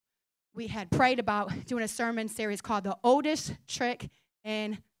we had prayed about doing a sermon series called The Oldest Trick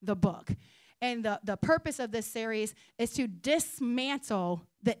in the Book. And the purpose of this series is to dismantle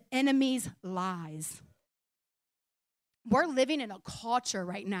the enemy's lies. We're living in a culture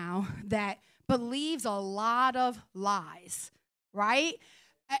right now that believes a lot of lies, right?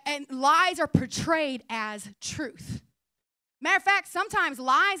 And lies are portrayed as truth. Matter of fact, sometimes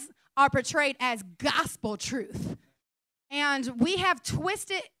lies are portrayed as gospel truth. And we have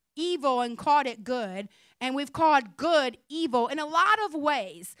twisted evil and called it good, and we've called good evil in a lot of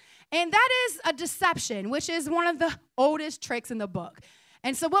ways. And that is a deception, which is one of the oldest tricks in the book.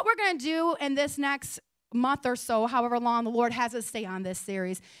 And so what we're going to do in this next month or so, however long the Lord has us stay on this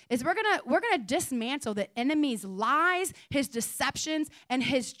series, is we're gonna dismantle the enemy's lies, his deceptions, and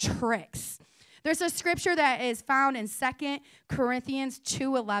his tricks. There's a scripture that is found in 2 Corinthians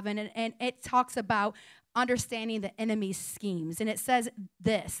 2:11, and it talks about understanding the enemy's schemes. And it says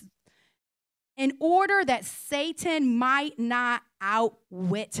this: in order that Satan might not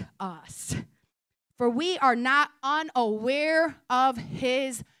outwit us, for we are not unaware of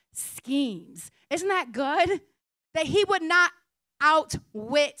his schemes. Isn't that good? That he would not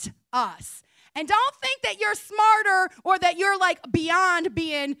outwit us. And don't think that you're smarter or that you're like beyond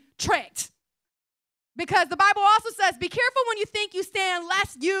being tricked. Because the Bible also says, be careful when you think you stand,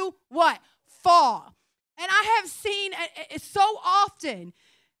 lest you what? Fall. And I have seen it so often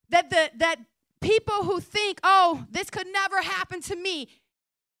that people who think, oh, this could never happen to me,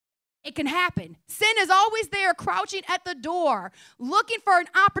 it can happen. Sin is always there, crouching at the door, looking for an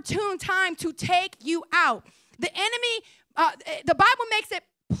opportune time to take you out. The enemy, the Bible makes it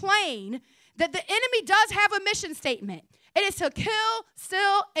plain that the enemy does have a mission statement. It is to kill,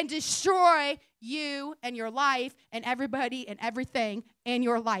 steal, and destroy you and your life and everybody and everything in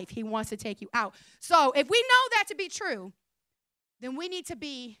your life. He wants to take you out. So if we know that to be true, then we need to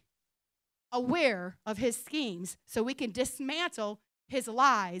be aware of his schemes so we can dismantle his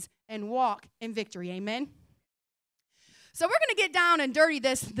lies and walk in victory. Amen? So we're going to get down and dirty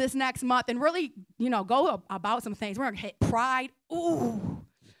this next month and really, go about some things. We're going to hit pride. Ooh.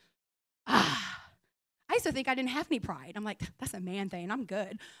 I used to think I didn't have any pride. I'm like, that's a man thing. I'm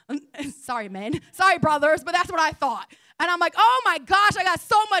good. Sorry, men. Sorry, brothers, but that's what I thought. And I'm like, oh, my gosh, I got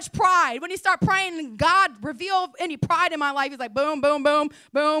so much pride. When you start praying and God reveal any pride in my life, he's like, boom, boom, boom,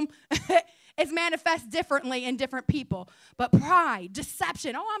 boom. It's manifests differently in different people. But pride,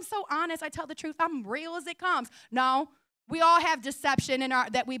 deception. Oh, I'm so honest. I tell the truth. I'm real as it comes. No, we all have deception in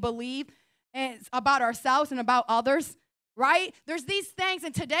that we believe about ourselves and about others. Right? There's these things,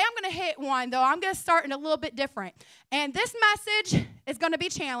 and today I'm going to hit one, though. I'm going to start in a little bit different. And this message is going to be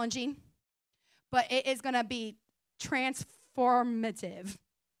challenging, but it is going to be transformative.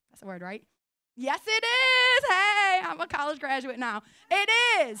 That's the word, right? Yes, it is. Hey, I'm a college graduate now. It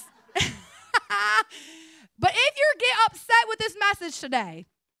is. But if you get upset with this message today,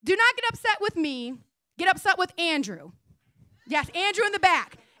 do not get upset with me. Get upset with Andrew. Yes, Andrew in the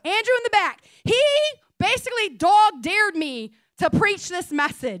back. Andrew in the back. He basically dog-dared me to preach this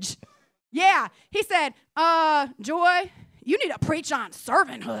message. Yeah, he said, Joy, you need to preach on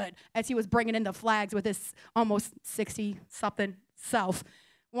servanthood, as he was bringing in the flags with his almost 60-something self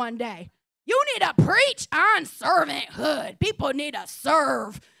one day. You need to preach on servanthood. People need to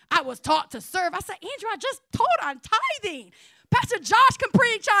serve. I was taught to serve. I said, Andrew, I just taught on tithing. Pastor Josh can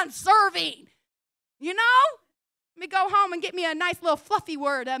preach on serving. Let me go home and get me a nice little fluffy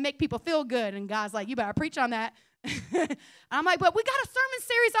word that make people feel good. And God's like, you better preach on that. I'm like, but we got a sermon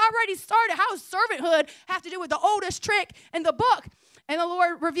series already started. How does servanthood have to do with the oldest trick in the book? And the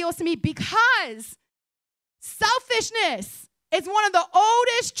Lord reveals to me, because selfishness is one of the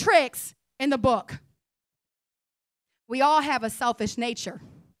oldest tricks in the book. We all have a selfish nature.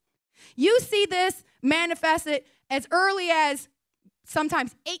 You see this manifested as early as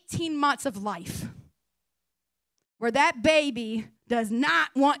sometimes 18 months of life, where that baby does not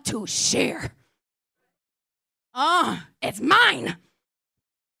want to share. It's mine.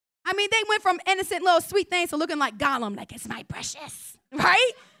 I mean, they went from innocent little sweet things to looking like Gollum, like, it's my precious,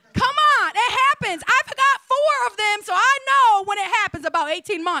 right? Come on, it happens. I've got 4 of them, so I know when it happens about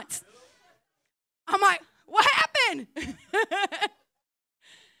 18 months. I'm like, what happened?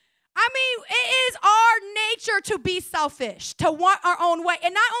 I mean, it is our nature to be selfish, to want our own way.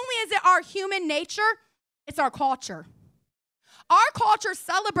 And not only is it our human nature, it's our culture. Our culture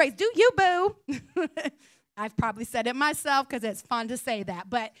celebrates, do you, boo? I've probably said it myself because it's fun to say that.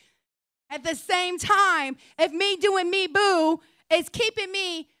 But at the same time, if me doing me, boo, is keeping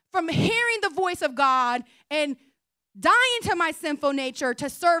me from hearing the voice of God and dying to my sinful nature to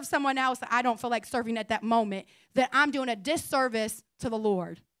serve someone else that I don't feel like serving at that moment, that I'm doing a disservice to the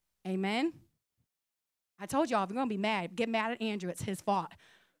Lord. Amen. I told y'all, if you're going to be mad, get mad at Andrew. It's his fault.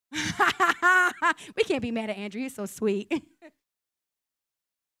 We can't be mad at Andrew. He's so sweet.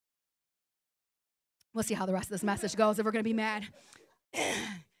 We'll see how the rest of this message goes if we're going to be mad.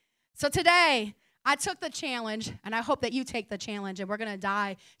 So today, I took the challenge, and I hope that you take the challenge, and we're going to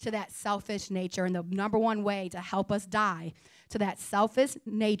die to that selfish nature. And the number one way to help us die to that selfish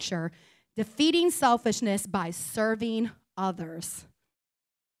nature, defeating selfishness by serving others.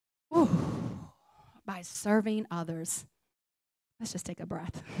 Ooh, by serving others. Let's just take a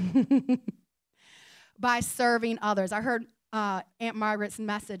breath. By serving others. I heard Aunt Margaret's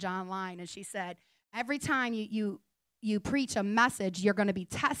message online, and she said, every time you preach a message, you're going to be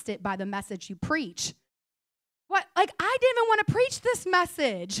tested by the message you preach. What? Like, I didn't even want to preach this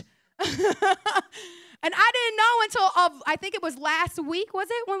message. And I didn't know until, I think it was last week, was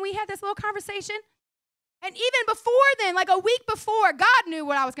it, when we had this little conversation? And even before then, like a week before, God knew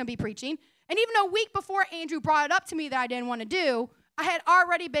what I was going to be preaching. And even a week before Andrew brought it up to me that I didn't want to do, I had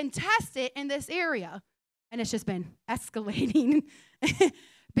already been tested in this area. And it's just been escalating.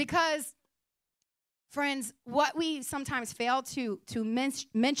 Because, friends, what we sometimes fail to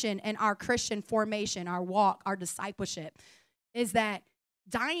mention in our Christian formation, our walk, our discipleship, is that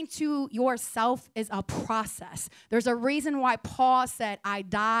dying to yourself is a process. There's a reason why Paul said, I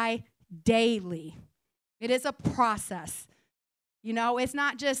die daily. It is a process. You know, it's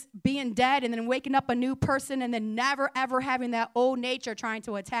not just being dead and then waking up a new person and then never, ever having that old nature trying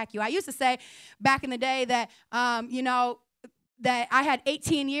to attack you. I used to say back in the day that, that I had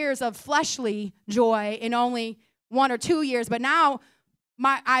 18 years of fleshly joy in only 1 or 2 years, but now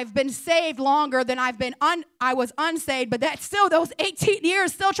I've been saved longer than I was unsaved, but that still, those 18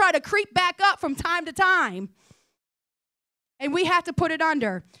 years still try to creep back up from time to time. And we have to put it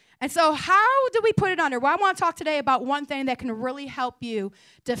under. And so how do we put it under? Well, I want to talk today about one thing that can really help you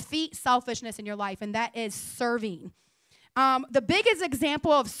defeat selfishness in your life, and that is serving. The biggest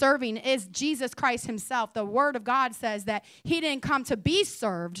example of serving is Jesus Christ himself. The word of God says that he didn't come to be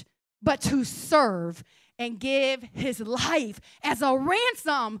served, but to serve and give his life as a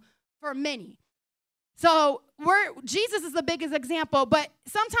ransom for many. So Jesus is the biggest example, but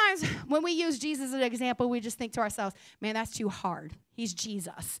sometimes when we use Jesus as an example, we just think to ourselves, man, that's too hard. He's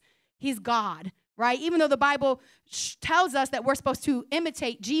Jesus. He's God, right? Even though the Bible tells us that we're supposed to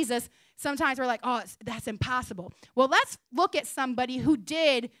imitate Jesus, sometimes we're like, oh, that's impossible. Well, let's look at somebody who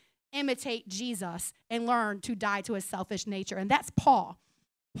did imitate Jesus and learn to die to his selfish nature, and that's Paul.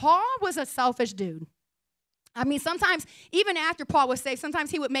 Paul was a selfish dude. I mean, sometimes, even after Paul was saved, sometimes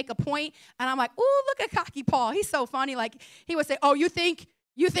he would make a point, and I'm like, ooh, look at cocky Paul. He's so funny. Like, he would say, oh, you think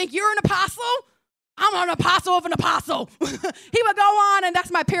you're an apostle? I'm an apostle of an apostle. He would go on, and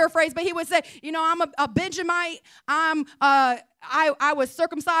that's my paraphrase, but he would say, you know, I'm a Benjamite. I was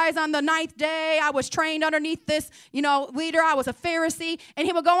circumcised on the 9th day. I was trained underneath this, leader. I was a Pharisee. And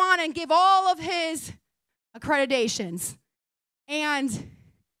he would go on and give all of his accreditations. And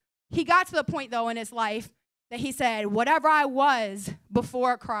he got to the point, though, in his life that he said, whatever I was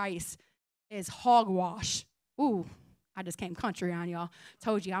before Christ is hogwash. Ooh, I just came country on y'all.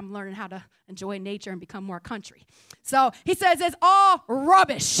 Told you I'm learning how to enjoy nature and become more country. So he says it's all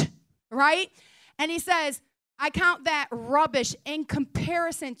rubbish, right? And he says, I count that rubbish in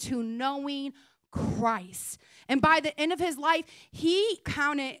comparison to knowing Christ. And by the end of his life, he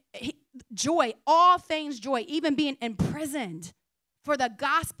counted joy, all things joy, even being imprisoned for the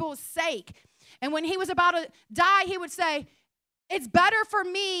gospel's sake. And when he was about to die, he would say, it's better for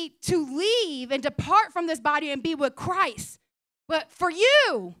me to leave and depart from this body and be with Christ. But for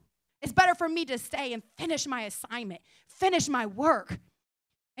you, it's better for me to stay and finish my assignment, finish my work.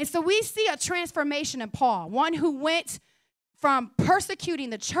 And so we see a transformation in Paul, one who went from persecuting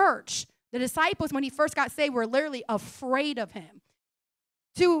the church. The disciples, when he first got saved, were literally afraid of him,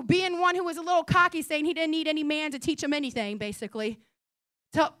 to being one who was a little cocky, saying he didn't need any man to teach him anything, basically.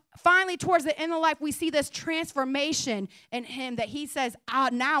 To finally, towards the end of life, we see this transformation in him that he says,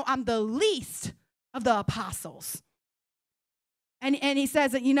 now I'm the least of the apostles. And he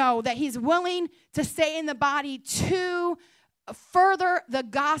says that, that he's willing to stay in the body to further the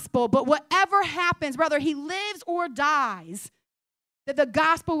gospel. But whatever happens, whether he lives or dies, that the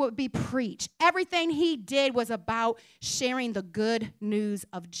gospel would be preached. Everything he did was about sharing the good news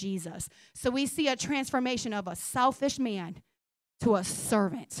of Jesus. So we see a transformation of a selfish man to a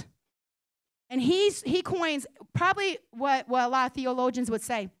servant. And he coins probably what a lot of theologians would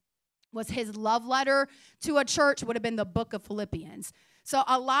say was his love letter to a church would have been the book of Philippians. So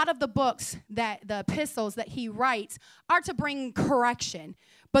a lot of the books, the epistles that he writes are to bring correction.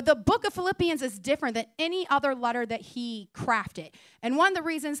 But the book of Philippians is different than any other letter that he crafted. And one of the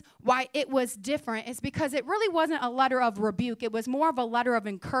reasons why it was different is because it really wasn't a letter of rebuke. It was more of a letter of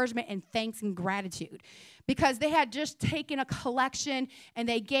encouragement and thanks and gratitude. Because they had just taken a collection and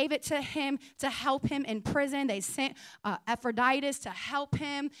they gave it to him to help him in prison. They sent Epaphroditus to help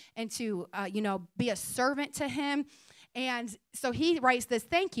him and to, be a servant to him. And so he writes this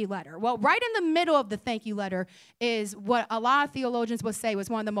thank you letter. Well, right in the middle of the thank you letter is what a lot of theologians would say was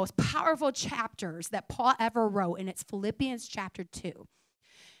one of the most powerful chapters that Paul ever wrote, and it's Philippians chapter 2.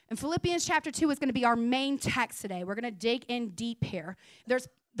 And Philippians chapter 2 is going to be our main text today. We're going to dig in deep here. There's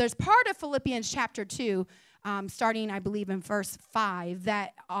part of Philippians chapter 2, starting, I believe, in verse 5,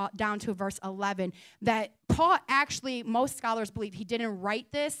 that down to verse 11, that Paul actually, most scholars believe he didn't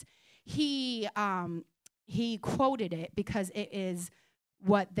write this. He quoted it because it is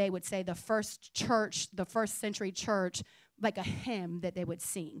what they would say the first century church, like a hymn that they would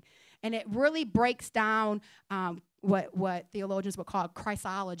sing. And it really breaks down what theologians would call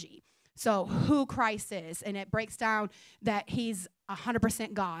Christology. So who Christ is. And it breaks down that he's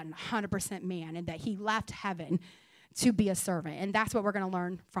 100% God and 100% man, and that he left heaven to be a servant. And that's what we're going to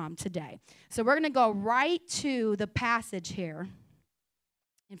learn from today. So we're going to go right to the passage here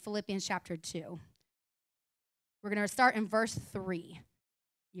in Philippians chapter 2. We're going to start in verse 3.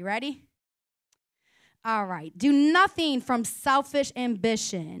 You ready? All right. Do nothing from selfish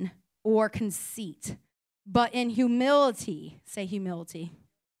ambition or conceit, but in humility, say humility,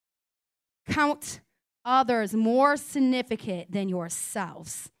 count others more significant than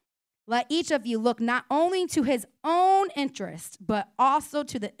yourselves. Let each of you look not only to his own interest, but also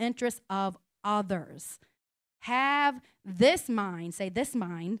to the interest of others. Have this mind, say this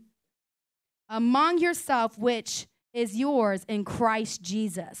mind, among yourself, which is yours in Christ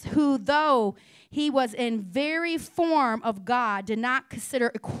Jesus, who, though he was in very form of God, did not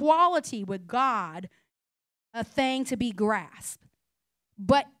consider equality with God a thing to be grasped,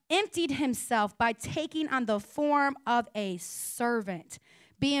 but emptied himself by taking on the form of a servant,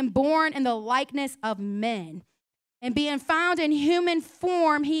 being born in the likeness of men, and being found in human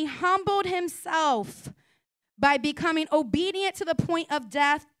form, he humbled himself by becoming obedient to the point of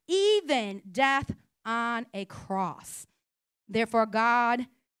death, even death on a cross. Therefore, God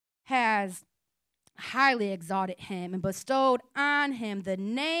has highly exalted him and bestowed on him the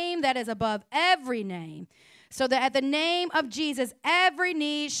name that is above every name, so that at the name of Jesus, every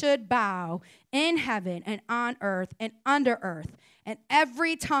knee should bow in heaven and on earth and under earth, and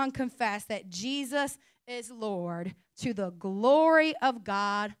every tongue confess that Jesus is Lord, to the glory of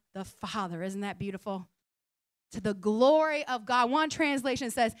God the Father. Isn't that beautiful? To the glory of God. One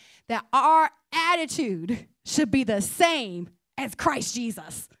translation says that our attitude should be the same as Christ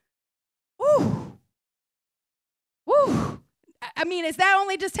Jesus. Woo. Woo. I mean, is that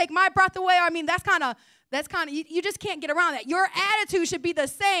only just take my breath away? I mean, that's kind of, you just can't get around that. Your attitude should be the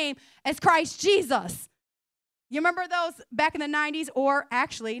same as Christ Jesus. You remember those back in the 90s, or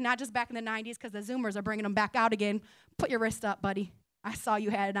actually not just back in the 90s, because the Zoomers are bringing them back out again. Put your wrist up, buddy. I saw you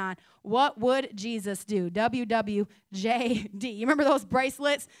had it on. What would Jesus do? WWJD. You remember those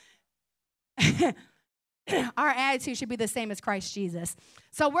bracelets? Our attitude should be the same as Christ Jesus.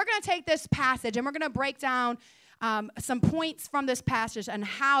 So we're going to take this passage and we're going to break down some points from this passage on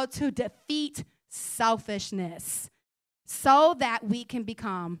how to defeat selfishness so that we can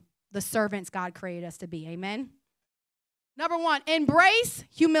become the servants God created us to be. Amen? Number one, embrace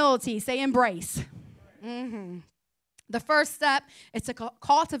humility. Say embrace. Mm-hmm. The first step is to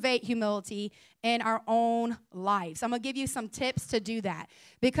cultivate humility in our own lives. I'm going to give you some tips to do that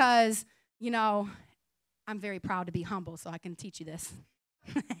because, I'm very proud to be humble, so I can teach you this.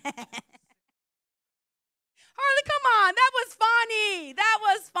 Harley, come on. That was funny. That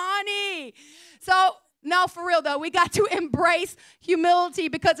was funny. So, no, for real, though, we got to embrace humility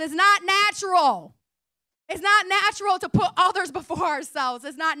because it's not natural. It's not natural to put others before ourselves.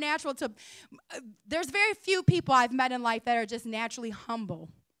 It's not natural to, there's very few people I've met in life that are just naturally humble,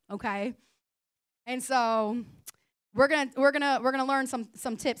 okay? And so we're gonna learn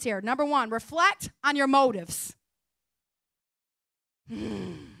some tips here. Number one, reflect on your motives.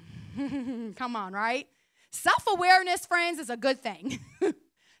 Come on, right? Self-awareness, friends, is a good thing.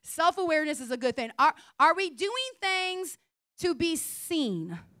 Self-awareness is a good thing. Are we doing things to be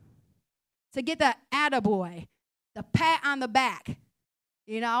seen? To get the attaboy, the pat on the back,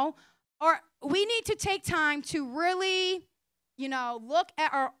 Or we need to take time to really, look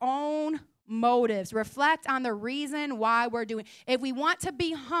at our own motives, reflect on the reason why we're doing. If we want to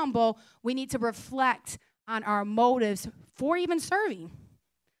be humble, we need to reflect on our motives for even serving,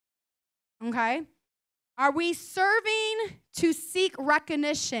 okay? Are we serving to seek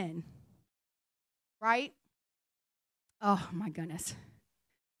recognition? Right? Oh, my goodness.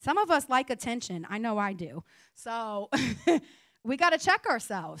 Some of us like attention. I know I do. So we got to check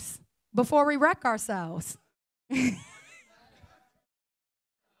ourselves before we wreck ourselves.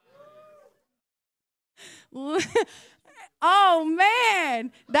 Oh,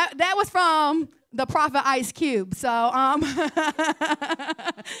 man. That was from the prophet Ice Cube. So,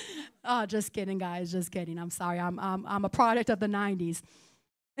 oh, just kidding, guys. Just kidding. I'm sorry. I'm a product of the 90s.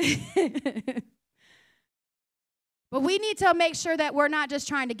 But we need to make sure that we're not just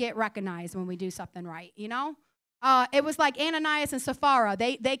trying to get recognized when we do something right, you know? It was like Ananias and Sapphira.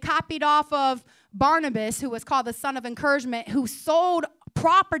 They copied off of Barnabas, who was called the son of encouragement, who sold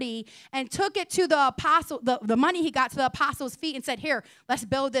property and took it to the apostle, the money he got to the apostles' feet and said, here, let's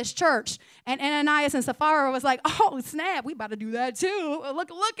build this church. And Ananias and Sapphira was like, oh, snap, we about to do that too. Look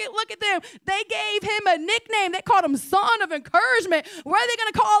at them. They gave him a nickname. They called him son of encouragement. What are they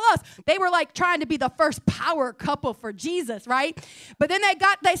going to call us? They were like trying to be the first power couple for Jesus, right? But then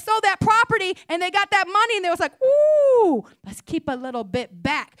they sold that property and they got that money and they was like, ooh, let's keep a little bit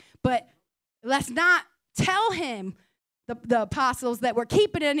back. But let's not tell him, the apostles, that we're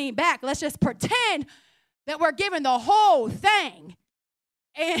keeping any back. Let's just pretend that we're giving the whole thing.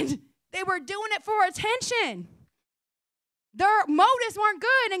 And they were doing it for attention. Their motives weren't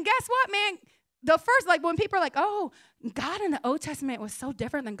good. And guess what, man? The first, like when people are like, oh, God in the Old Testament was so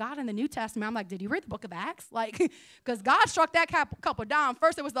different than God in the New Testament. I'm like, did you read the book of Acts? Like, because God struck that couple down.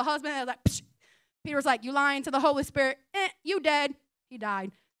 First it was the husband. And it was like, psh. Peter was like, you lying to the Holy Spirit. You dead. He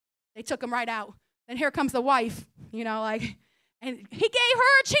died. They took him right out. And here comes the wife, you know, like, and he gave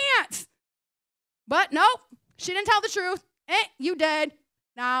her a chance. But nope, she didn't tell the truth. You dead.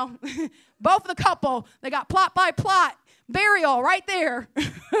 Now, both of the couple, they got plot by plot, burial right there.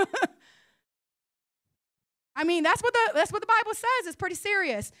 I mean, that's what the Bible says. It's pretty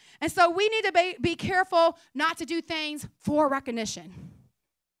serious. And so we need to be careful not to do things for recognition.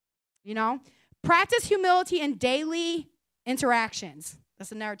 You know, practice humility in daily interactions.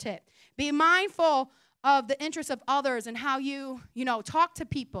 That's another tip. Be mindful of the interests of others and how you talk to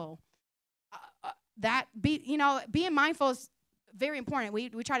people. Being mindful is very important. We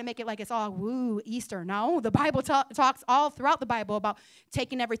try to make it like it's all woo Easter. No, the Bible talks all throughout the Bible about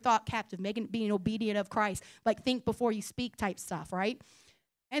taking every thought captive, being obedient of Christ, like think before you speak type stuff, right?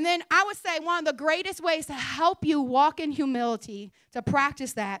 And then I would say one of the greatest ways to help you walk in humility, to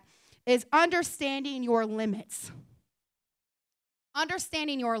practice that, is understanding your limits.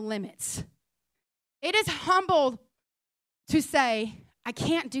 Understanding your limits. It is humble to say, I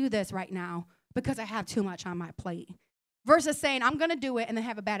can't do this right now because I have too much on my plate, versus saying, I'm going to do it and then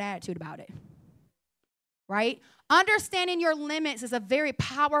have a bad attitude about it, right? Understanding your limits is a very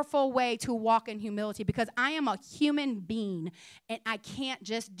powerful way to walk in humility, because I am a human being and I can't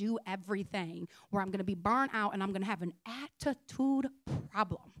just do everything, where I'm going to be burnt out and I'm going to have an attitude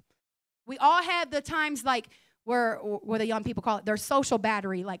problem. We all have the times like where the young people call it, their social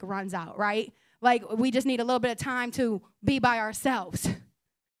battery like runs out, right? Like we just need a little bit of time to be by ourselves.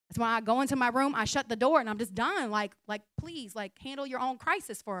 That's why I go into my room, I shut the door, and I'm just done. Like please, like handle your own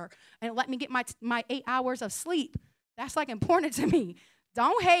crisis and let me get my 8 hours of sleep. That's like important to me.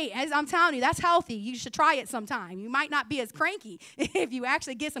 Don't hate. As I'm telling you, that's healthy. You should try it sometime. You might not be as cranky if you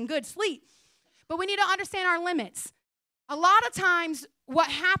actually get some good sleep. But we need to understand our limits. A lot of times what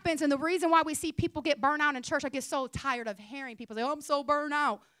happens, and the reason why we see people get burned out in church, I get so tired of hearing people say, oh, I'm so burned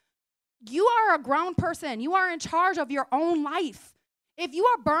out. You are a grown person. You are in charge of your own life. If you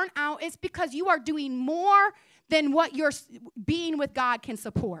are burnt out, it's because you are doing more than what your being with God can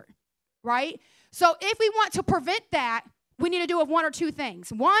support, right? So if we want to prevent that, we need to do one or two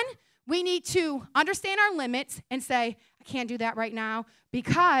things. One, we need to understand our limits and say, I can't do that right now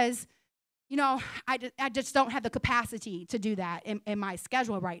because I just don't have the capacity to do that in my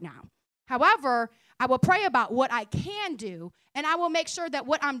schedule right now. However, I will pray about what I can do, and I will make sure that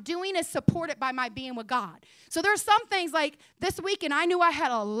what I'm doing is supported by my being with God. So there's some things like this weekend, I knew I had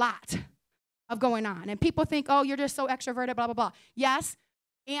a lot of going on. And people think, oh, you're just so extroverted, blah, blah, blah. Yes,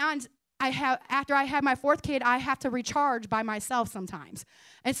 and after I had my fourth kid, I have to recharge by myself sometimes.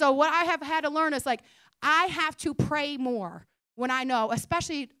 And so what I have had to learn is like I have to pray more. When I know,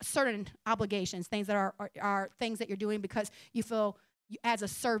 especially certain obligations, things that are things that you're doing because you feel as a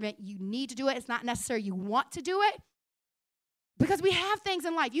servant you need to do it. It's not necessarily you want to do it. Because we have things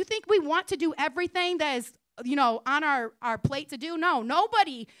in life. You think we want to do everything that is, on our plate to do? No,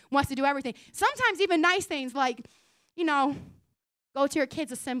 nobody wants to do everything. Sometimes even nice things like, go to your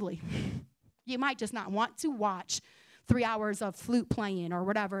kids' assembly. You might just not want to watch 3 hours of flute playing or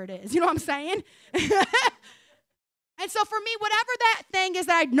whatever it is. You know what I'm saying? And so for me, whatever that thing is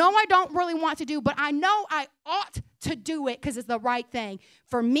that I know I don't really want to do, but I know I ought to do it because it's the right thing.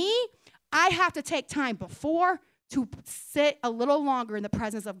 For me, I have to take time before to sit a little longer in the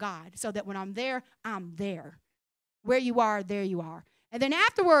presence of God so that when I'm there, I'm there. Where you are, there you are. And then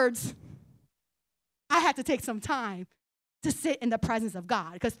afterwards, I have to take some time to sit in the presence of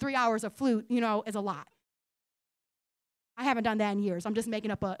God because 3 hours of flute, is a lot. I haven't done that in years. I'm just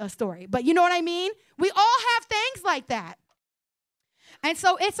making up a story. But you know what I mean? We all have things like that. And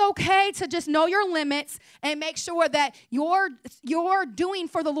so it's okay to just know your limits and make sure that your doing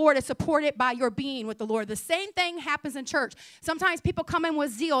for the Lord is supported by your being with the Lord. The same thing happens in church. Sometimes people come in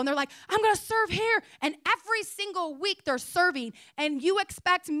with zeal and they're like, I'm going to serve here. And every single week they're serving. And you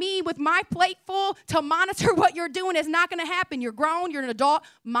expect me with my plate full to monitor what you're doing. It's not going to happen. You're grown. You're an adult.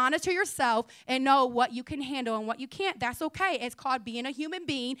 Monitor yourself and know what you can handle and what you can't. That's okay. It's called being a human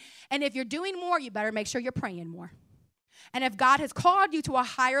being. And if you're doing more, you better make sure you're praying more. And if God has called you to a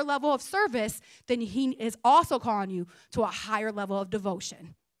higher level of service, then he is also calling you to a higher level of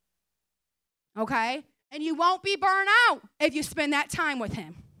devotion. Okay? And you won't be burned out if you spend that time with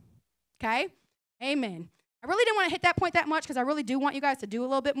him. Okay? Amen. I really didn't want to hit that point that much because I really do want you guys to do a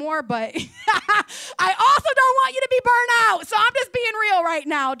little bit more, but I also don't want you to be burned out. So I'm just being real right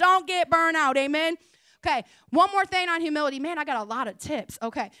now. Don't get burned out. Amen? Okay, one more thing on humility. Man, I got a lot of tips.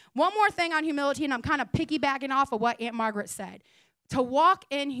 Okay, one more thing on humility, and I'm kind of piggybacking off of what Aunt Margaret said. To walk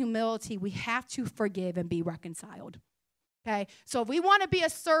in humility, we have to forgive and be reconciled. Okay, so if we want to be a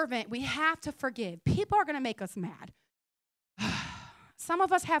servant, we have to forgive. People are going to make us mad. Some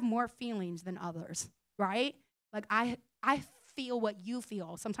of us have more feelings than others, right? Like I feel what you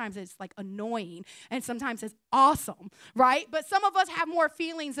feel. Sometimes it's like annoying and sometimes it's awesome, right? But some of us have more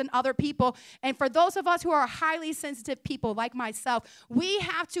feelings than other people. And for those of us who are highly sensitive people like myself, we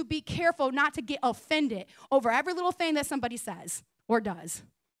have to be careful not to get offended over every little thing that somebody says or does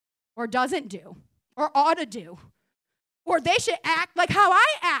or doesn't do or ought to do. Or they should act like how I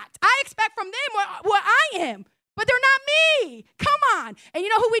act. I expect from them what I am, but they're not me. Come on. And you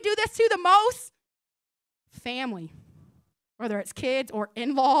know who we do this to the most? Family. Whether it's kids or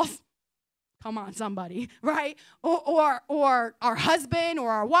in-laws, come on, somebody, right? Or our husband or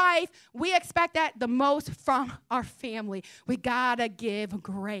our wife, we expect that the most from our family. We gotta give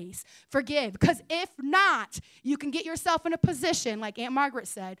grace, forgive, because if not, you can get yourself in a position, like Aunt Margaret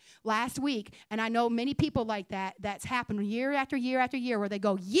said last week, and I know many people like that, that's happened year after year after year, where they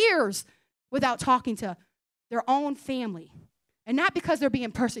go years without talking to their own family, and not because they're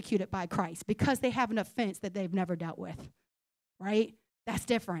being persecuted by Christ, because they have an offense that they've never dealt with. Right? That's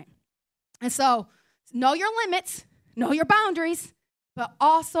different. And so know your limits, know your boundaries, but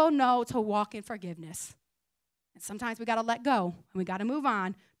also know to walk in forgiveness. And sometimes we got to let go and we got to move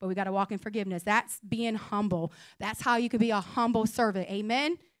on, but we got to walk in forgiveness. That's being humble. That's how you can be a humble servant.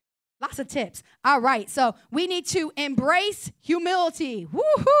 Amen? Lots of tips. All right, so we need to embrace humility.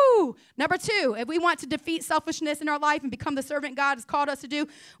 Woohoo! Number 2, if we want to defeat selfishness in our life and become the servant God has called us to do,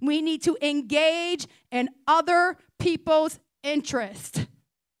 we need to engage in other people's interest.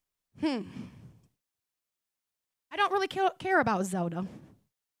 I don't really care about Zelda.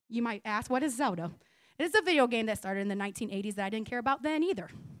 You might ask, what is Zelda? It is a video game that started in the 1980s that I didn't care about then either.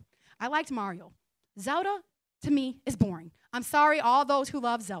 I liked Mario. Zelda, to me, is boring. I'm sorry, all those who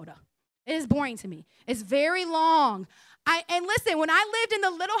love Zelda. It is boring to me. It's very long. And listen, when I lived in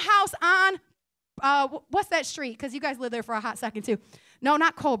the little house on, what's that street? Because you guys lived there for a hot second too. No,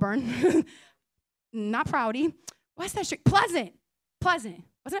 not Colburn. Not Prouty. What's that street? Pleasant. Wasn't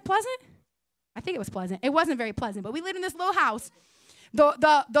it Pleasant? I think it was Pleasant. It wasn't very pleasant, but we lived in this little house.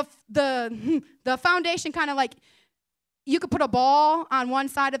 The foundation kind of like, you could put a ball on one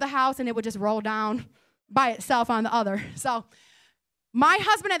side of the house and it would just roll down by itself on the other. So my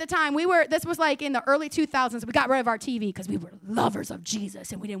husband at the time, this was like in the early 2000s, we got rid of our TV because we were lovers of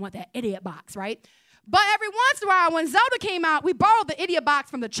Jesus and we didn't want that idiot box, right? But every once in a while, when Zelda came out, we borrowed the idiot box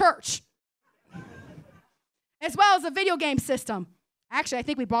from the church, as well as a video game system. Actually, I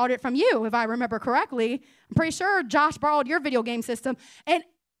think we borrowed it from you, if I remember correctly. I'm pretty sure Josh borrowed your video game system. And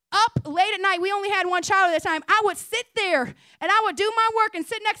up late at night, we only had one child at the time, I would sit there and I would do my work and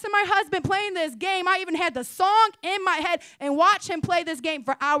sit next to my husband playing this game. I even had the song in my head and watch him play this game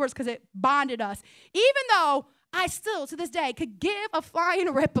for hours because it bonded us. Even though I still, to this day, could give a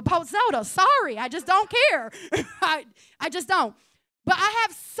flying rip about Zelda. Sorry, I just don't care. I just don't. But I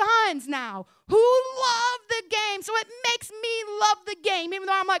have sons now who love the game, so it makes me love the game. Even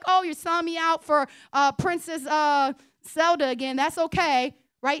though I'm like, oh, you're selling me out for Princess Zelda again, that's okay.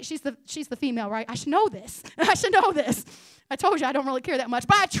 right? She's the female, right? I should know this. I should know this. I told you I don't really care that much,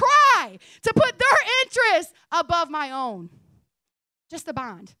 but I try to put their interests above my own. Just the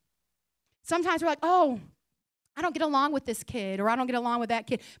bond. Sometimes we're like, oh, I don't get along with this kid, or I don't get along with that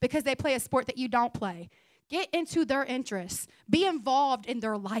kid because they play a sport that you don't play. Get into their interests. Be involved in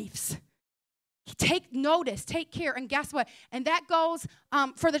their lives. Take notice, take care, and guess what? And that goes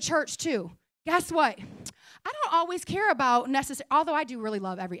for the church too. Guess what? I don't always care about although I do really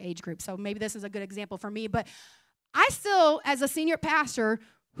love every age group, so maybe this is a good example for me, but I still, as a senior pastor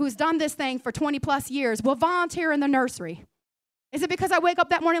who's done this thing for 20 plus years, will volunteer in the nursery. Is it because I wake up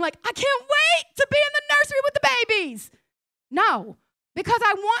that morning like, I can't wait to be in the nursery with the babies? No. Because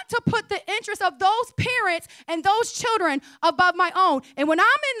I want to put the interests of those parents and those children above my own. And when I'm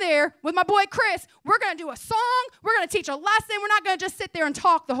in there with my boy Chris, we're going to do a song. We're going to teach a lesson. We're not going to just sit there and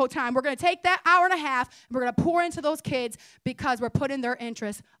talk the whole time. We're going to take that hour and a half, and we're going to pour into those kids because we're putting their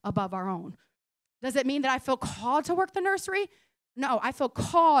interests above our own. Does it mean that I feel called to work the nursery? No, I feel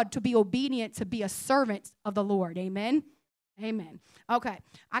called to be obedient, to be a servant of the Lord. Amen? Amen. Okay,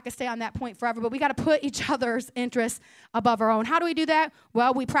 I could stay on that point forever, but we got to put each other's interests above our own. How do we do that?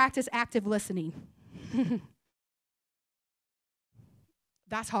 Well, we practice active listening.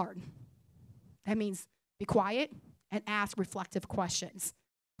 That's hard. That means be quiet and ask reflective questions.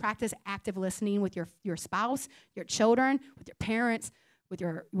 Practice active listening with your spouse, your children, with your parents, with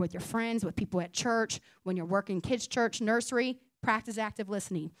your friends, with people at church, when you're working kids' church, nursery. Practice active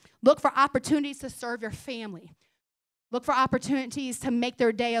listening. Look for opportunities to serve your family. Look for opportunities to make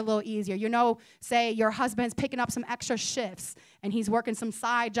their day a little easier. You know, say your husband's picking up some extra shifts and he's working some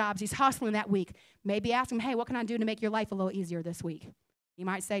side jobs. He's hustling that week. Maybe ask him, hey, what can I do to make your life a little easier this week? You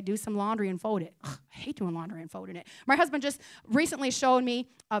might say, do some laundry and fold it. Ugh, I hate doing laundry and folding it. My husband just recently showed me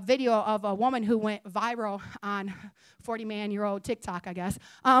a video of a woman who went viral on 40-man-year-old TikTok, I guess.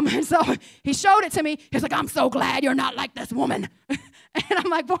 And so he showed it to me. He was like, I'm so glad you're not like this woman. And I'm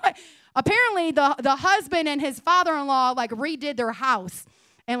like, what? Apparently, the husband and his father-in-law like redid their house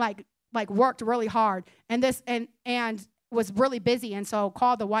and like worked really hard and was really busy, and so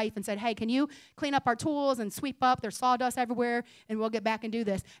called the wife and said, hey, can you clean up our tools and sweep up? There's sawdust everywhere, and we'll get back and do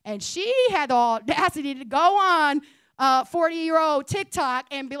this. And she had the audacity to go on 40-year-old TikTok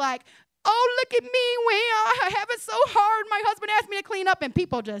and be like, oh, look at me, I have it so hard. My husband asked me to clean up, and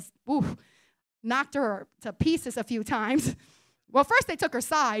people just knocked her to pieces a few times. Well, first they took her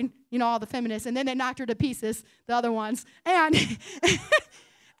side, all the feminists, and then they knocked her to pieces, the other ones. And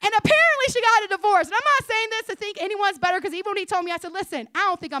and apparently she got a divorce. And I'm not saying this to think anyone's better, because even when he told me, I said, listen, I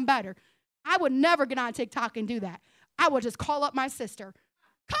don't think I'm better. I would never get on TikTok and do that. I would just call up my sister.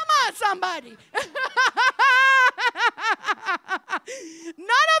 Come on, somebody. None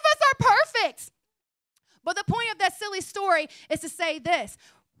of us are perfect. But the point of that silly story is to say this.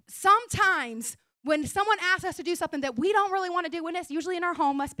 Sometimes when someone asks us to do something that we don't really want to do, and it's usually in our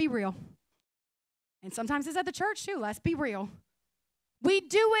home, let's be real. And sometimes it's at the church too, let's be real. We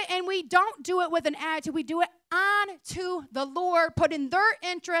do it, and we don't do it with an attitude. We do it unto the Lord, putting their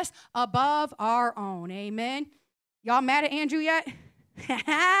interests above our own. Amen. Y'all mad at Andrew yet?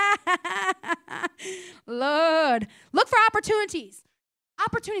 Lord. Look for opportunities.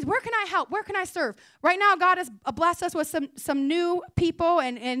 Opportunities. Where can I help? Where can I serve? Right now, God has blessed us with some new people,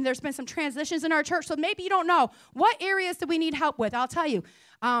 and there's been some transitions in our church. So maybe you don't know. What areas do we need help with? I'll tell you.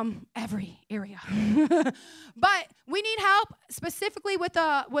 Every area. But we need help specifically with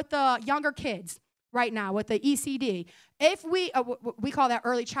the younger kids right now, with the ECD. If we call that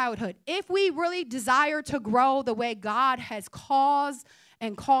early childhood. If we really desire to grow the way God has caused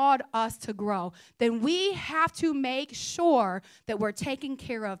and called us to grow, then we have to make sure that we're taking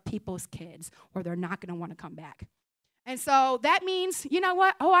care of people's kids, or they're not going to want to come back. And so that means, you know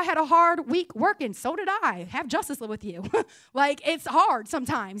what? Oh, I had a hard week working. So did I. Have justice live with you. Like, it's hard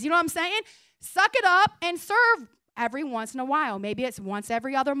sometimes. You know what I'm saying? Suck it up and serve every once in a while. Maybe it's once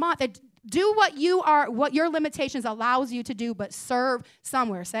every other month. Do what your limitations allows you to do, but serve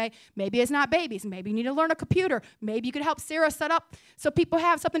somewhere. Say, maybe it's not babies. Maybe you need to learn a computer. Maybe you could help Sarah set up so people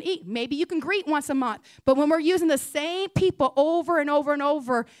have something to eat. Maybe you can greet once a month. But when we're using the same people over and over and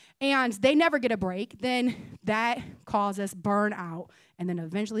over, and they never get a break, then that causes burnout. And then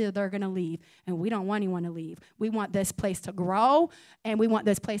eventually they're going to leave. And we don't want anyone to leave. We want this place to grow, and we want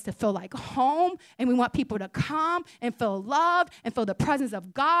this place to feel like home, and we want people to come and feel loved and feel the presence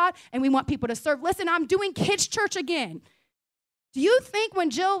of God, and we want people to serve. Listen, I'm doing kids' church again. Do you think when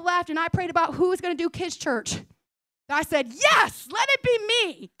Jill left and I prayed about who was going to do kids' church, that I said, yes, let it be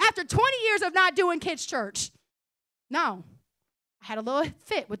me, after 20 years of not doing kids' church? No. I had a little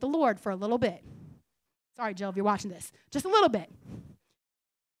fit with the Lord for a little bit. Sorry, Jill, if you're watching this. Just a little bit.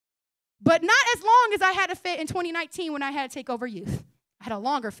 But not as long as I had a fit in 2019 when I had to take over youth. I had a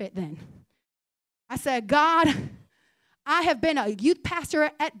longer fit then. I said, God, I have been a youth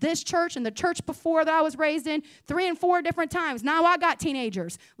pastor at this church and the church before that I was raised in 3 and 4 different times. Now I got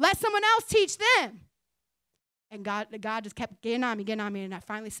teenagers. Let someone else teach them. And God just kept getting on me, and I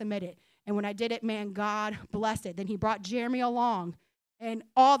finally submitted. And when I did it, man, God blessed it. Then he brought Jeremy along and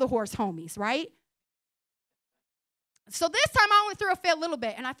all the horse homies, right? So this time I only threw a fit a little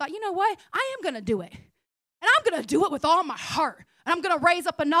bit, and I thought, you know what? I am going to do it. And I'm going to do it with all my heart. And I'm going to raise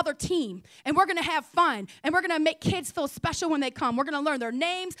up another team, and we're going to have fun, and we're going to make kids feel special when they come. We're going to learn their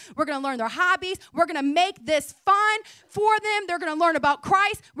names. We're going to learn their hobbies. We're going to make this fun for them. They're going to learn about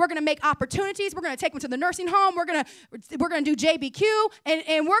Christ. We're going to make opportunities. We're going to take them to the nursing home. We're going to do JBQ,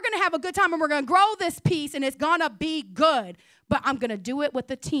 and we're going to have a good time, and we're going to grow this piece, and it's going to be good. But I'm going to do it with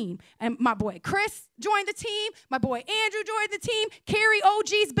the team. And my boy Chris joined the team. My boy Andrew joined the team. Carrie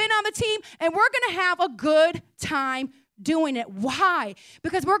OG's been on the team. And we're going to have a good time doing it. Why?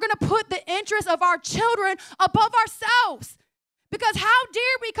 Because we're going to put the interests of our children above ourselves. Because how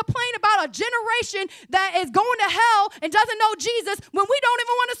dare we complain about a generation that is going to hell and doesn't know Jesus when we don't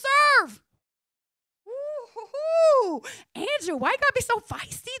even want to serve? Ooh, Andrew, why you got to be so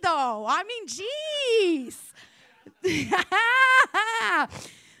feisty, though? I mean, jeez.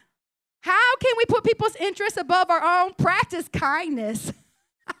 How can we put people's interests above our own? Practice kindness.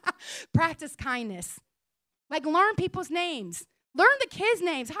 Practice kindness. Like, learn people's names. Learn the kids'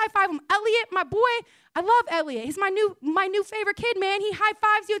 names. High five them. Elliot, my boy, I love Elliot. He's my new favorite kid, man. He high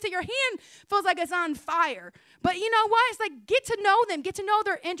fives you until your hand feels like it's on fire. But you know what? It's like, get to know them. Get to know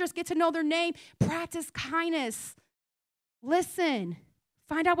their interests. Get to know their name. Practice kindness. Listen.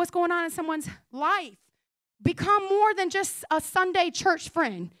 Find out what's going on in someone's life. Become more than just a Sunday church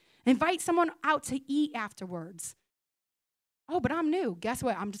friend. Invite someone out to eat afterwards. Oh, but I'm new. Guess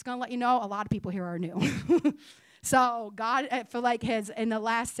what? I'm just going to let you know a lot of people here are new. So God, I feel like, has in the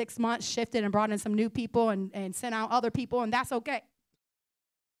last 6 months shifted and brought in some new people and sent out other people, and that's okay.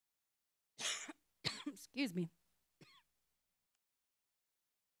 Excuse me.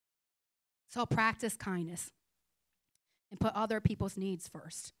 So practice kindness and put other people's needs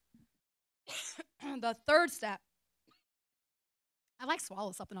first. The third step, I like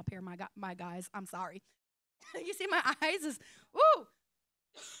swallow something up here, my guys. I'm sorry. You see my eyes is, ooh.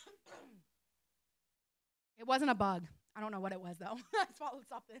 It wasn't a bug. I don't know what it was, though. I swallowed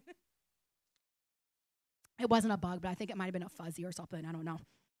something. It wasn't a bug, but I think it might have been a fuzzy or something. I don't know.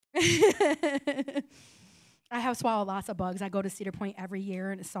 I have swallowed lots of bugs. I go to Cedar Point every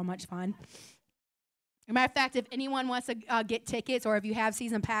year, and it's so much fun. As a matter of fact, if anyone wants to get tickets, or if you have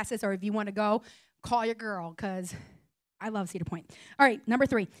season passes, or if you want to go, call your girl, because I love Cedar Point. All right, number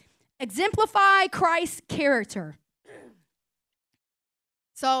 3. Exemplify Christ's character.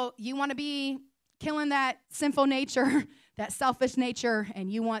 So you want to be killing that sinful nature, that selfish nature,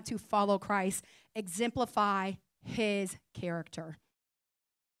 and you want to follow Christ. Exemplify his character.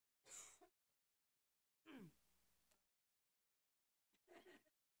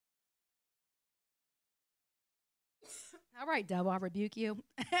 All right, devil, I rebuke you.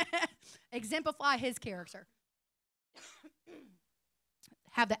 Exemplify his character.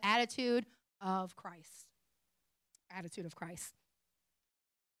 Have the attitude of Christ. Attitude of Christ.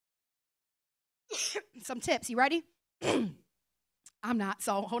 Some tips. You ready? I'm not,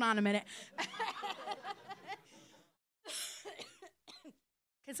 so hold on a minute.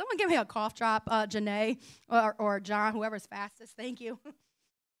 Can someone give me a cough drop, Janae or John, whoever's fastest? Thank you.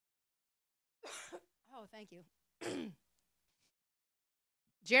 Oh, thank you.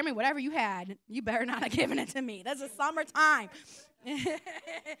 Jeremy, whatever you had, you better not have given it to me. This is summertime. He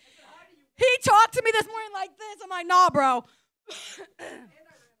talked to me this morning like this. I'm like, nah, bro.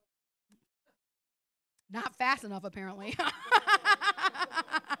 Not fast enough, apparently.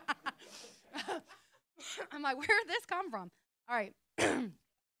 I'm like, where did this come from? All right.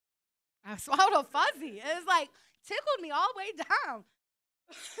 I swallowed a fuzzy. It was like, tickled me all the way down.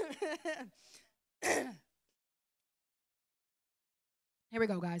 Here we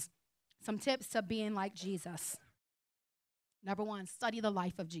go, guys. Some tips to being like Jesus. Number 1, study the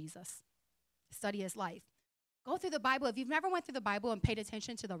life of Jesus. Study his life. Go through the Bible. If you've never went through the Bible and paid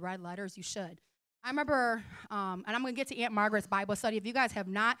attention to the red letters, you should. I remember, and I'm going to get to Aunt Margaret's Bible study. If you guys have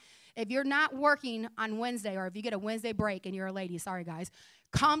not, if you're not working on Wednesday, or if you get a Wednesday break and you're a lady, sorry guys,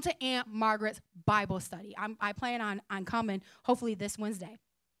 come to Aunt Margaret's Bible study. I plan on coming hopefully this Wednesday.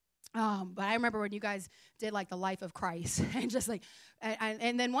 But I remember when you guys did like the life of Christ, and just like,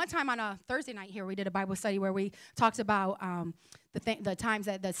 and then one time on a Thursday night here, we did a Bible study where we talked about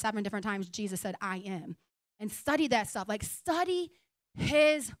the 7 different times Jesus said, "I am," and study that stuff. Like, study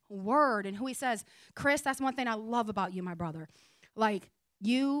his word and who he says. Chris, that's one thing I love about you, my brother. Like,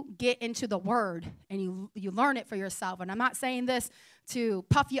 you get into the word and you learn it for yourself. And I'm not saying this to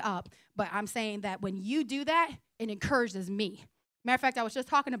puff you up, but I'm saying that when you do that, it encourages me. Matter of fact, I was just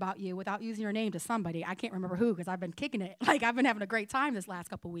talking about you without using your name to somebody. I can't remember who because I've been kicking it. Like, I've been having a great time this last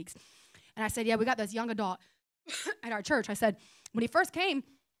couple weeks. And I said, yeah, we got this young adult at our church. I said, when he first came,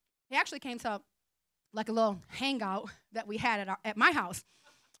 he actually came to like a little hangout that we had at my house.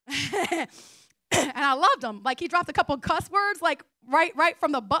 And I loved him. Like, he dropped a couple of cuss words, like, right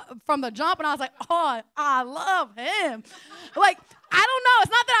from the jump. And I was like, oh, I love him. Like, I don't know.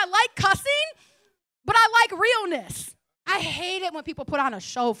 It's not that I like cussing, but I like realness. I hate it when people put on a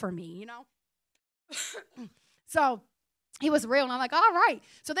show for me, you know? So he was real, and I'm like, all right.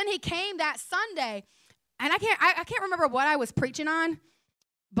 So then he came that Sunday, and I can't remember what I was preaching on,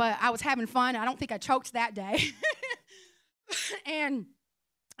 but I was having fun. I don't think I choked that day. And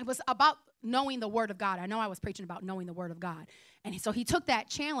it was about knowing the word of God. I know I was preaching about knowing the word of God. And so he took that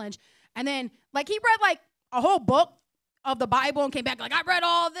challenge, and then, like, he read, like, a whole book of the Bible and came back like, I read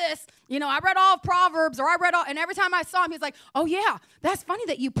all this, you know, I read all of Proverbs, or I read all, and every time I saw him, he's like, oh yeah, that's funny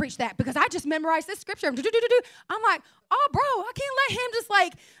that you preached that because I just memorized this scripture. I'm like, oh bro, I can't let him just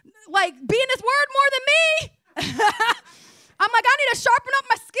like be in his word more than me. I'm like, I need to sharpen up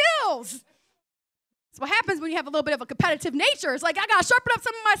my skills. That's what happens when you have a little bit of a competitive nature. It's like, I got to sharpen up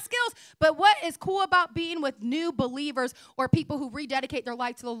some of my skills. But what is cool about being with new believers or people who rededicate their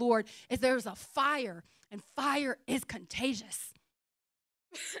life to the Lord is there's a fire. And fire is contagious.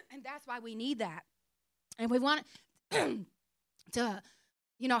 And that's why we need that. And we want to,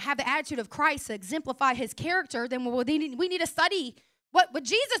 you know, have the attitude of Christ to exemplify his character. Then we need to study what would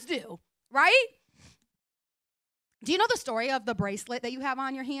Jesus do, right? Do you know the story of the bracelet that you have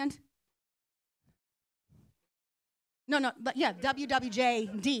on your hand? No, yeah,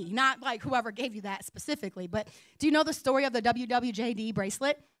 WWJD, not like whoever gave you that specifically. But do you know the story of the WWJD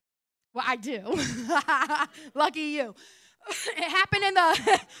bracelet? Well, I do. Lucky you. It happened in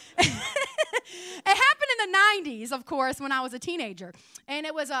the 90s, of course, when I was a teenager. And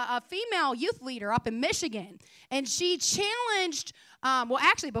it was a female youth leader up in Michigan. And she challenged, well,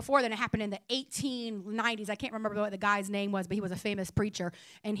 actually, before then, it happened in the 1890s. I can't remember what the guy's name was, but he was a famous preacher.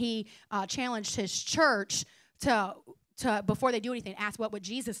 And he challenged his church to before they do anything, ask what would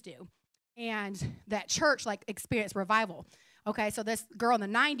Jesus do. And that church, like, experienced revival. Okay, so this girl in the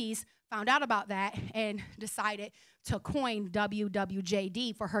 90s found out about that and decided to coin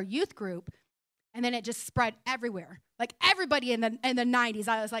WWJD for her youth group. And then it just spread everywhere. Like, everybody in the 90s.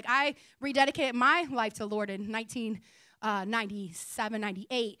 I was like, I rededicated my life to the Lord in 1997,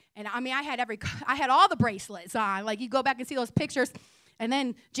 98. And I mean, I had all the bracelets on. Like, you go back and see those pictures. And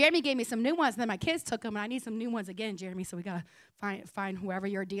then Jeremy gave me some new ones, and then my kids took them, and I need some new ones again, Jeremy. So we gotta find whoever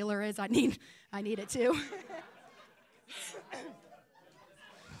your dealer is. I need it too.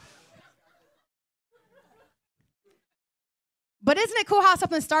 But isn't it cool how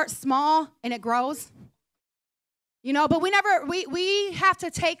something starts small and it grows? You know, but we have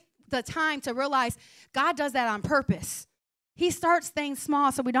to take the time to realize God does that on purpose. He starts things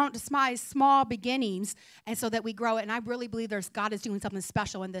small so we don't despise small beginnings and so that we grow it. And I really believe God is doing something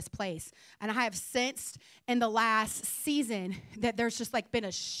special in this place. And I have sensed in the last season that there's just like been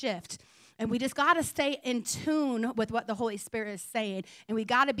a shift. And we just got to stay in tune with what the Holy Spirit is saying. And we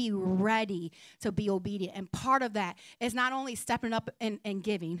got to be ready to be obedient. And part of that is not only stepping up and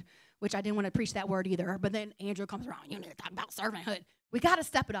giving, which I didn't want to preach that word either. But then Andrew comes around, you need to talk about servanthood. We got to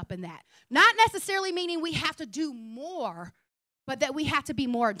step it up in that. Not necessarily meaning we have to do more, but that we have to be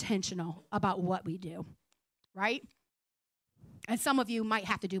more intentional about what we do, right? And some of you might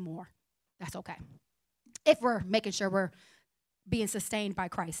have to do more. That's okay. If we're making sure we're being sustained by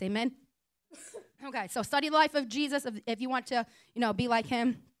Christ, amen? Okay, so study the life of Jesus if you want to, be like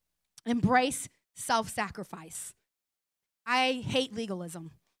him. Embrace self-sacrifice. I hate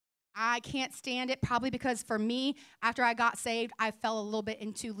legalism. I can't stand it, probably because for me, after I got saved, I fell a little bit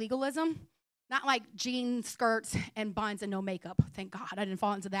into legalism. Not like jean skirts and buns and no makeup. Thank God I didn't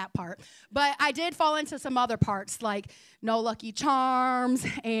fall into that part. But I did fall into some other parts, like no Lucky Charms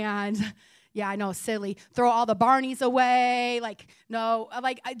and, yeah, I know, silly, throw all the Barneys away,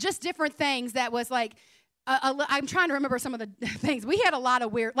 just different things that was like, I'm trying to remember some of the things. We had a lot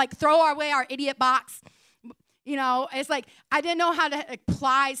of weird, like throw away our idiot box. It's like I didn't know how to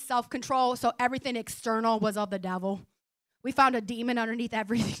apply self-control, so everything external was of the devil. We found a demon underneath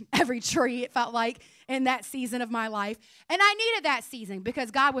every tree, it felt like, in that season of my life. And I needed that season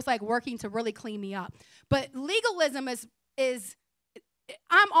because God was like working to really clean me up. But legalism is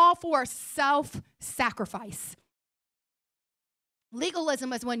I'm all for self-sacrifice.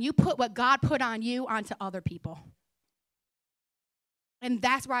 Legalism is when you put what God put on you onto other people. And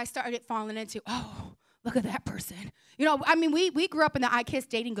that's where I started falling into, oh, look at that person. You know, I mean, we grew up in the I Kiss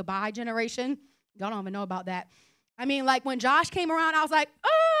Dating Goodbye generation. Y'all don't even know about that. I mean, like when Josh came around, I was like,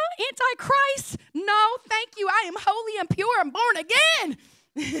 oh, Antichrist. No, thank you. I am holy and pure and born again.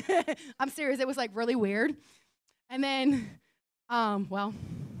 I'm serious. It was like really weird. And then, well,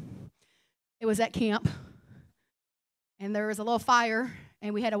 it was at camp. And there was a little fire.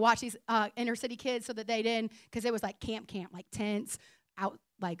 And we had to watch these inner city kids so that they didn't, because it was like camp, like tents out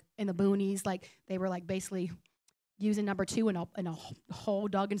like in the boonies. Like they were like basically using number 2 in a hole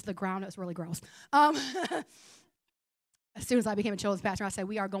dug into the ground. It was really gross. As soon as I became a children's pastor, I said,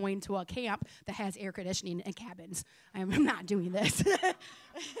 we are going to a camp that has air conditioning and cabins. I am not doing this.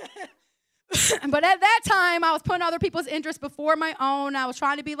 But at that time, I was putting other people's interests before my own. I was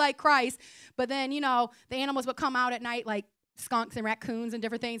trying to be like Christ. But then, you know, the animals would come out at night like skunks and raccoons and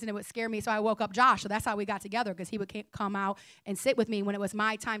different things, and it would scare me. So I woke up Josh. So that's how we got together, because he would come out and sit with me when it was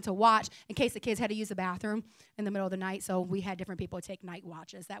my time to watch in case the kids had to use the bathroom in the middle of the night. So we had different people take night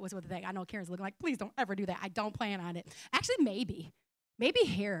watches. That was what the thing. I know Karen's looking like, please don't ever do that. I don't plan on it. Actually, maybe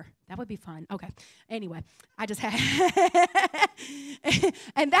here. That would be fun. Okay. Anyway, I just had,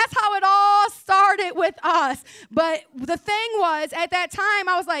 and that's how it all started with us. But the thing was, at that time,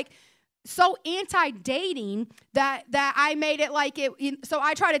 I was like, so anti-dating that I made it like it. So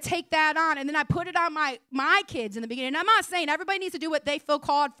I try to take that on, and then I put it on my kids in the beginning. And I'm not saying everybody needs to do what they feel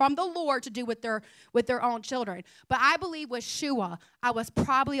called from the Lord to do with their own children. But I believe with Shua, I was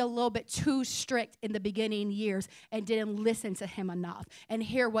probably a little bit too strict in the beginning years and didn't listen to him enough and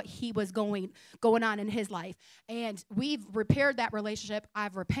hear what he was going on in his life. And we've repaired that relationship.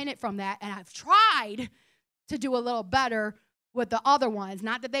 I've repented from that, and I've tried to do a little better with the other ones.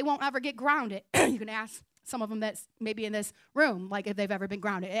 Not that they won't ever get grounded. You can ask some of them that's maybe in this room, like if they've ever been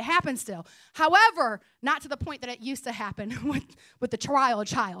grounded. It happens still. However, not to the point that it used to happen with the trial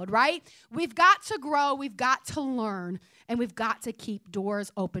child, right? We've got to grow, we've got to learn, and we've got to keep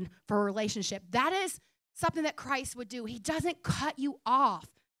doors open for a relationship. That is something that Christ would do. He doesn't cut you off,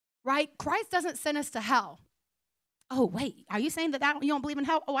 right? Christ doesn't send us to hell. Oh, wait, are you saying that you don't believe in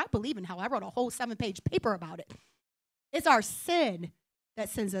hell? Oh, I believe in hell. I wrote a whole 7-page paper about it. It's our sin that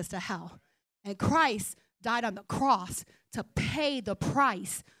sends us to hell. And Christ died on the cross to pay the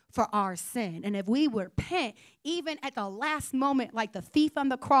price for our sin. And if we repent, even at the last moment, like the thief on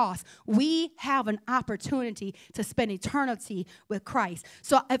the cross, we have an opportunity to spend eternity with Christ.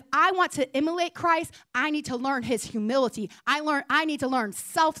 So if I want to emulate Christ, I need to learn his humility. I need to learn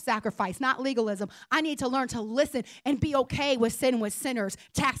self-sacrifice, not legalism. I need to learn to listen and be okay with sin with sinners,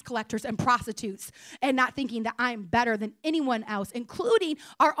 tax collectors, and prostitutes, and not thinking that I'm better than anyone else, including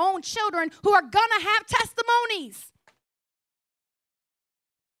our own children who are going to have testimonies.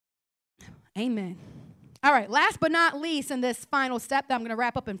 Amen. All right, last but not least in this final step that I'm going to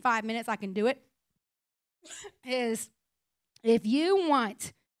wrap up in 5 minutes, I can do it, is if you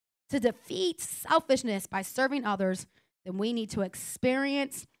want to defeat selfishness by serving others, then we need to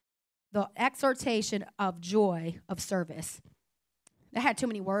experience the exhortation of joy of service. I had too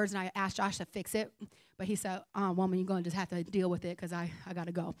many words, and I asked Josh to fix it, but he said, woman, you're going to just have to deal with it because I got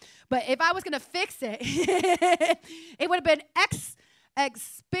to go. But if I was going to fix it, it would have been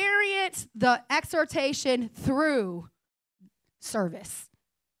experience the exhortation through service.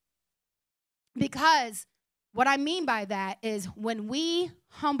 Because what I mean by that is when we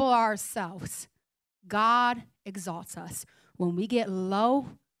humble ourselves, God exalts us. When we get low,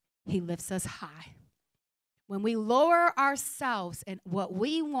 he lifts us high. When we lower ourselves and what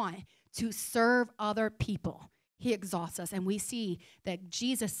we want to serve other people, he exalts us, and we see that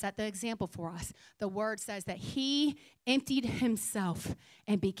Jesus set the example for us. The word says that he emptied himself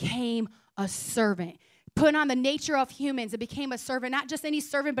and became a servant, put on the nature of humans and became a servant, not just any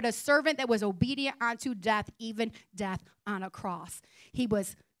servant, but a servant that was obedient unto death, even death on a cross. He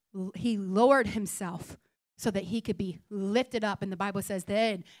lowered himself so that he could be lifted up, and the Bible says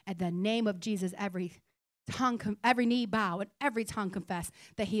then at the name of Jesus, every knee bow and every tongue confess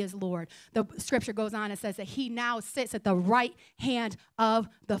that he is Lord. The scripture goes on and says that he now sits at the right hand of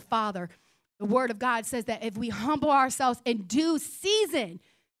the Father. The word of God says that if we humble ourselves in due season,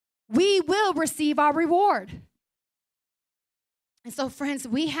 we will receive our reward. And so, friends,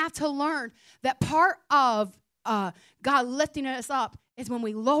 we have to learn that part of God lifting us up is when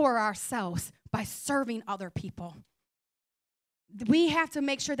we lower ourselves by serving other people. We have to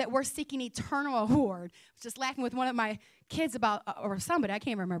make sure that we're seeking eternal reward. I was just laughing with one of my kids about, or somebody, I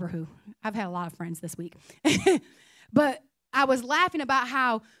can't remember who. I've had a lot of friends this week. But I was laughing about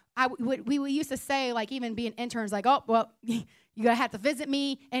how we used to say, like even being interns, like, oh, well, You're going to have to visit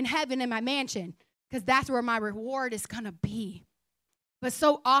me in heaven in my mansion because that's where my reward is going to be. But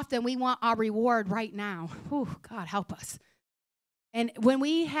so often we want our reward right now. Whew, God, help us. And when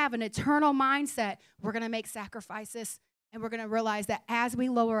we have an eternal mindset, we're going to make sacrifices, and we're going to realize that as we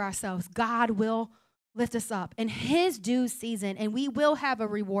lower ourselves, God will lift us up in his due season, and we will have a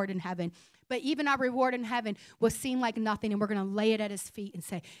reward in heaven. But even our reward in heaven will seem like nothing, and we're going to lay it at his feet and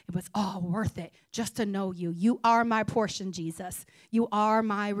say, it was all worth it just to know you. You are my portion, Jesus. You are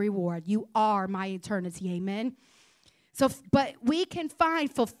my reward. You are my eternity. Amen. So, but we can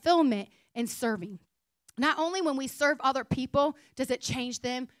find fulfillment in serving. Not only when we serve other people does it change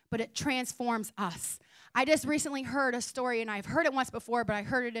them, but it transforms us. I just recently heard a story, and I've heard it once before, but I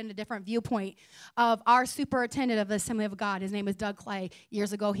heard it in a different viewpoint, of our superintendent of the Assembly of God. His name is Doug Clay.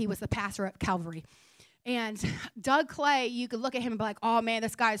 Years ago, he was the pastor at Calvary. And Doug Clay, you could look at him and be like, oh, man,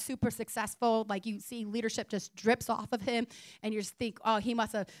 this guy is super successful. Like, you see leadership just drips off of him, and you just think, oh, he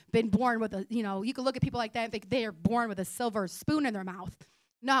must have been born with a, you could look at people like that and think they are born with a silver spoon in their mouth.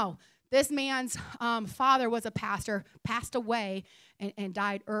 No. This man's father was a pastor, passed away, and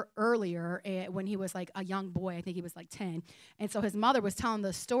died earlier when he was like a young boy. I think he was like 10. And so his mother was telling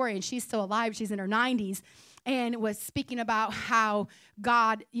the story, and she's still alive. She's in her 90s, and was speaking about how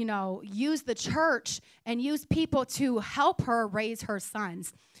God, used the church and used people to help her raise her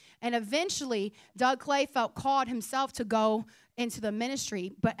sons. And eventually, Doug Clay felt called himself to go into the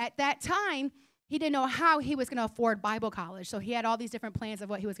ministry. But at that time, he didn't know how he was going to afford Bible college. So he had all these different plans of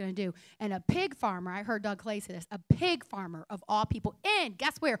what he was going to do. And a pig farmer, I heard Doug Clay say this, a pig farmer of all people in,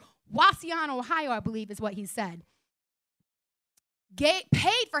 guess where? Wauseon, Ohio, I believe is what he said.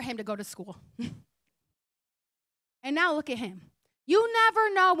 Paid for him to go to school. And now look at him. You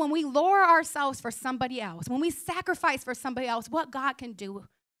never know when we lower ourselves for somebody else, when we sacrifice for somebody else, what God can do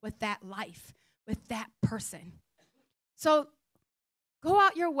with that life, with that person. So go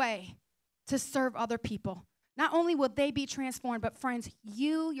out your way to serve other people. Not only will they be transformed, but friends,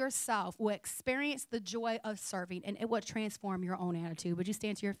 you yourself will experience the joy of serving, and it will transform your own attitude. Would you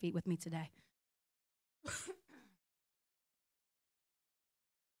stand to your feet with me today?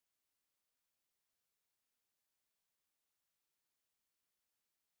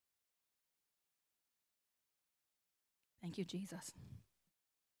 Thank you, Jesus.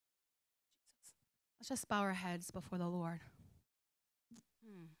 Let's just bow our heads before the Lord.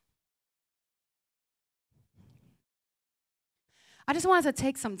 I just want us to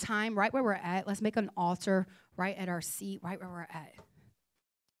take some time right where we're at. Let's make an altar right at our seat, right where we're at.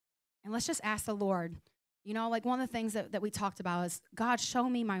 And let's just ask the Lord, like one of the things that we talked about is, God, show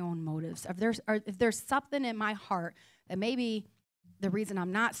me my own motives. If there's something in my heart that maybe the reason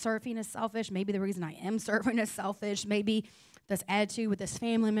I'm not serving is selfish, maybe the reason I am serving is selfish, maybe this attitude with this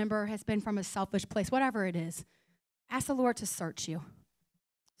family member has been from a selfish place, whatever it is, ask the Lord to search you.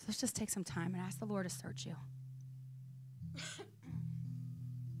 So let's just take some time and ask the Lord to search you.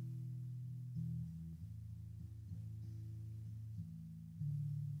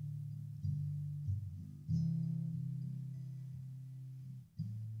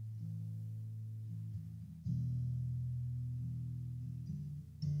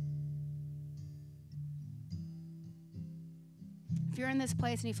 If you're in this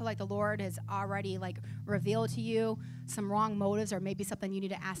place and you feel like the Lord has already revealed to you some wrong motives, or maybe something you need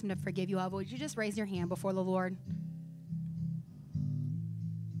to ask him to forgive you of, would you just raise your hand before the Lord?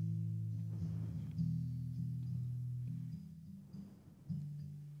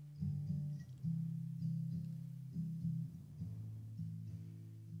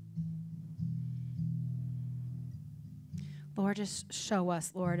 Lord, just show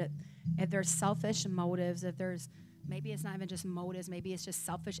us, Lord, if there's selfish motives, if there's, maybe it's not even just motives, maybe it's just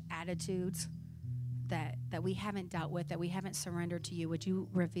selfish attitudes that we haven't dealt with, that we haven't surrendered to you. Would you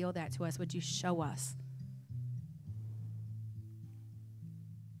reveal that to us? Would you show us?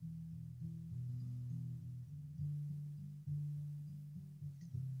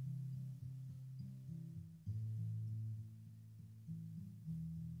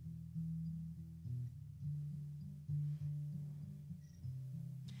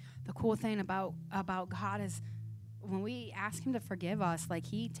 The cool thing about God is when we ask him to forgive us,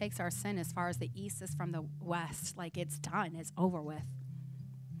 he takes our sin as far as the east is from the west. It's done. It's over with.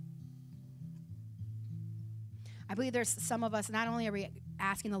 I believe there's some of us, not only are we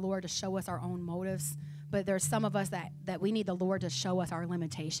asking the Lord to show us our own motives, but there's some of us that we need the Lord to show us our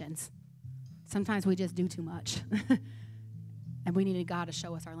limitations. Sometimes we just do too much. And we needed God to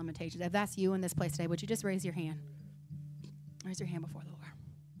show us our limitations. If that's you in this place today, would you just raise your hand? Raise your hand before the Lord.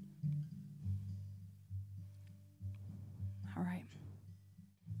 All right.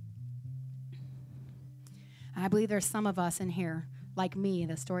 I believe there's some of us in here, like me,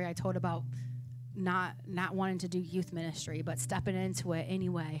 the story I told about not wanting to do youth ministry, but stepping into it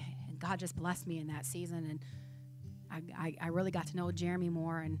anyway. And God just blessed me in that season. And I really got to know Jeremy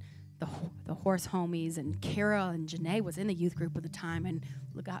more and the horse homies. And Kara and Janae was in the youth group at the time. And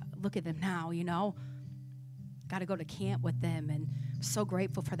look at them now, you know. Got to go to camp with them. And I'm so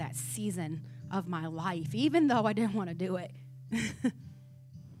grateful for that season of my life, even though I didn't want to do it. I'm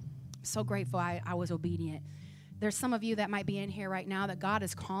so grateful I was obedient. There's some of you that might be in here right now that God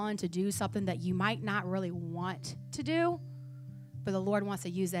is calling to do something that you might not really want to do, but the Lord wants to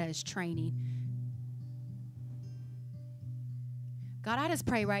use that as training. God, I just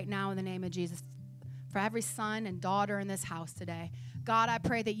pray right now in the name of Jesus for every son and daughter in this house today. God, I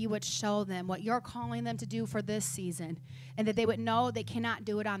pray that you would show them what you're calling them to do for this season, and that they would know they cannot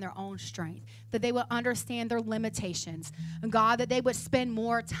do it on their own strength, that they would understand their limitations, and God, that they would spend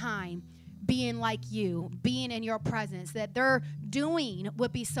more time being like you, being in your presence, that their doing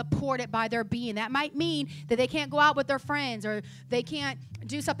would be supported by their being. That might mean that they can't go out with their friends, or they can't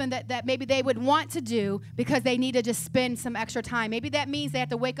do something that maybe they would want to do because they need to just spend some extra time. Maybe that means they have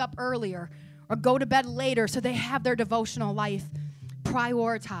to wake up earlier or go to bed later so they have their devotional life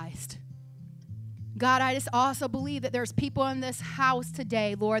prioritized. God, I just also believe that there's people in this house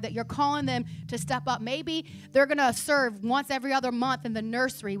today, Lord, that you're calling them to step up. Maybe they're going to serve once every other month in the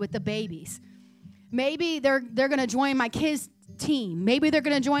nursery with the babies. Maybe they're going to join my kids' team. Maybe they're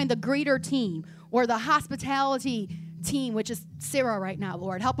going to join the greeter team or the hospitality team, which is Sarah right now,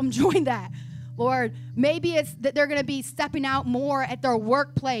 Lord. Help them join that. Lord, maybe it's that they're going to be stepping out more at their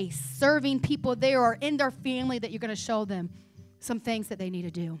workplace, serving people there, or in their family, that you're going to show them some things that they need to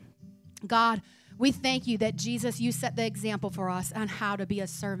do. God, we thank you that, Jesus, you set the example for us on how to be a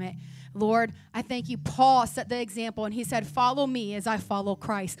servant. Lord, I thank you. Paul set the example, and he said, follow me as I follow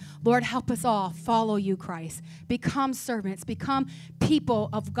Christ. Lord, help us all follow you, Christ. Become servants. Become people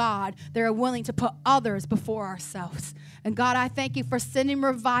of God that are willing to put others before ourselves. And God, I thank you for sending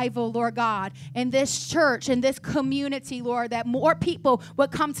revival, Lord God, in this church, in this community, Lord, that more people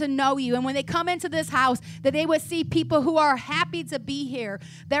would come to know you. And when they come into this house, that they would see people who are happy to be here,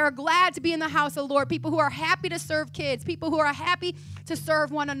 that are glad to be in the house of the Lord, people who are happy to serve kids, people who are happy to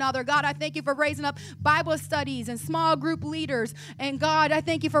serve one another. God, I thank you for raising up Bible studies and small group leaders. And God, I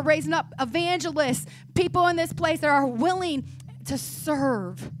thank you for raising up evangelists, people in this place that are willing to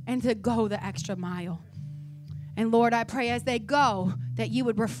serve and to go the extra mile. And Lord, I pray as they go that you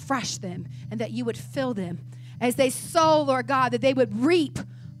would refresh them and that you would fill them. As they sow, Lord God, that they would reap,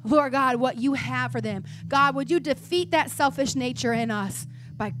 Lord God, what you have for them. God, would you defeat that selfish nature in us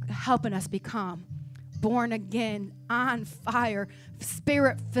by helping us become born again, on fire,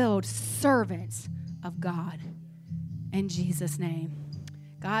 spirit-filled servants of God. In Jesus' name.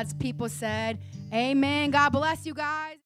 God's people said, amen. God bless you guys.